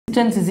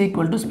distance is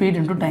equal to speed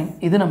into time.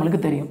 இது நமக்கு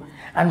தெரியும்.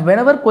 And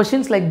whenever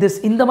questions like this,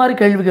 இந்த மாதிரி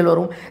கேள்விகள்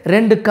வரும்,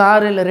 ரெண்டு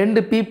கார் இல்ல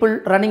ரெண்டு people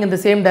running in the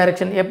same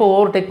direction, எப்போ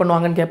overtake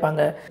பண்ணுவாங்கன்னு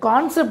கேட்பாங்க.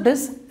 Concept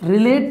is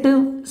relative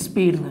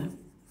speed.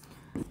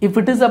 If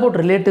it is about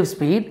relative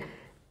speed,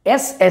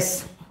 SS,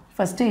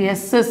 first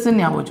SS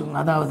ஞாபகம்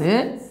வச்சுக்கோங்க. அதாவது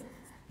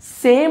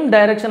same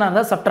direction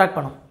இருந்தா subtract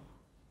பண்ணணும்.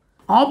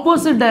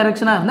 Opposite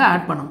direction இருந்தா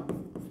add பண்ணணும்.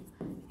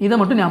 இதை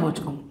மட்டும் ஞாபகம்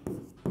வச்சுக்கோங்க.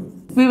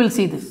 We will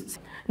see this.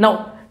 Now,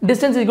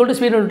 distance is equal to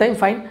speed into time,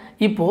 fine.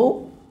 இப்போ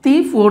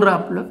thief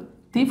ஓடுறாப்புல,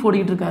 thief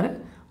ஓடிட்டு இருக்காரு,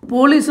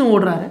 போலீஸும்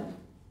ஓடுறாரு.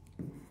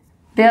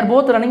 They are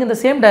both running in the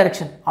same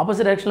direction.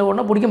 Opposite direction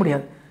ஓடுனா பிடிக்க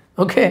முடியாது.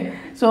 Okay.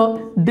 So,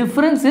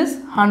 difference is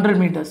 100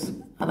 meters.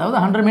 அதாவது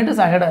 100 meters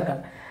ahead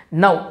இருக்காங்க.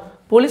 Now,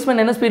 policeman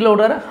என்ன ஸ்பீடில்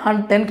ஓடுறாரு?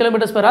 10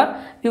 kilometers per hour.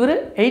 இவர்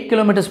 8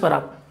 kilometers per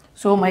hour.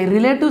 So, my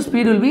relative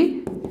speed will be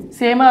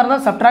same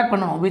இருந்தால் subtract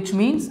பண்ணணும், which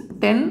means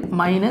 10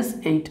 minus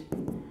 8.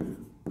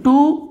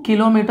 2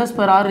 kilometers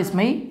per hour is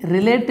my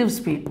relative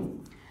speed.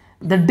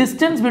 The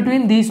distance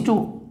between these two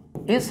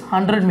is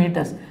 100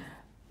 meters.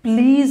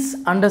 Please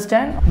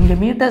understand, இங்க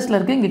மீட்டர்ஸ்ல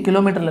இருக்கு, இங்க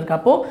கிலோமீட்டர்ல இருக்கு.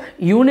 அப்போ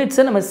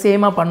யூனிட்ஸை நம்ம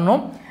சேமா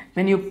பண்ணணும்.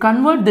 When you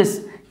convert this,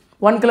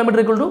 1 kilometer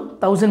equal to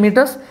 1000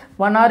 meters,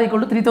 1 hour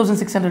equal to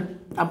 3600.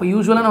 அப்போ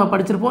யூசுவலாக நம்ம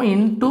படிச்சிருப்போம்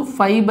into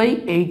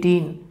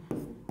 5/18,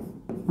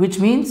 which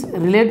means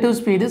relative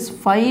speed is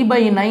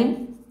 5/9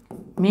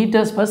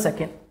 meters per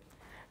second.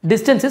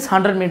 Distance is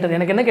 100 meter.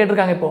 எனக்கு என்ன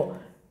கேட்டிருக்காங்க இப்போ?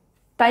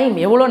 டைம்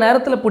எவ்வளோ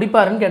நேரத்தில்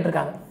பிடிப்பாருன்னு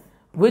கேட்டிருக்காங்க.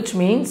 which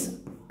means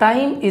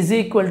time is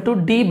equal to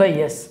d by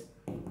s.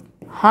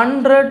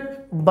 100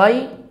 by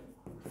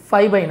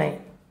 5/9.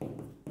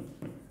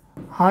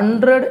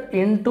 100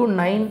 into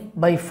 9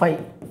 by 5.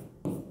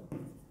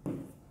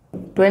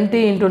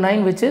 20 into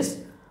 9, which is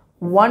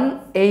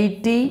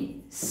 180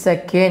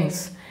 seconds.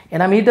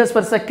 ஏன்னா meters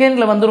per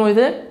secondல வந்துடும்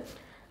இது.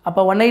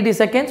 அப்போ 180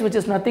 seconds, which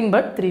is nothing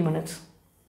but 3 minutes.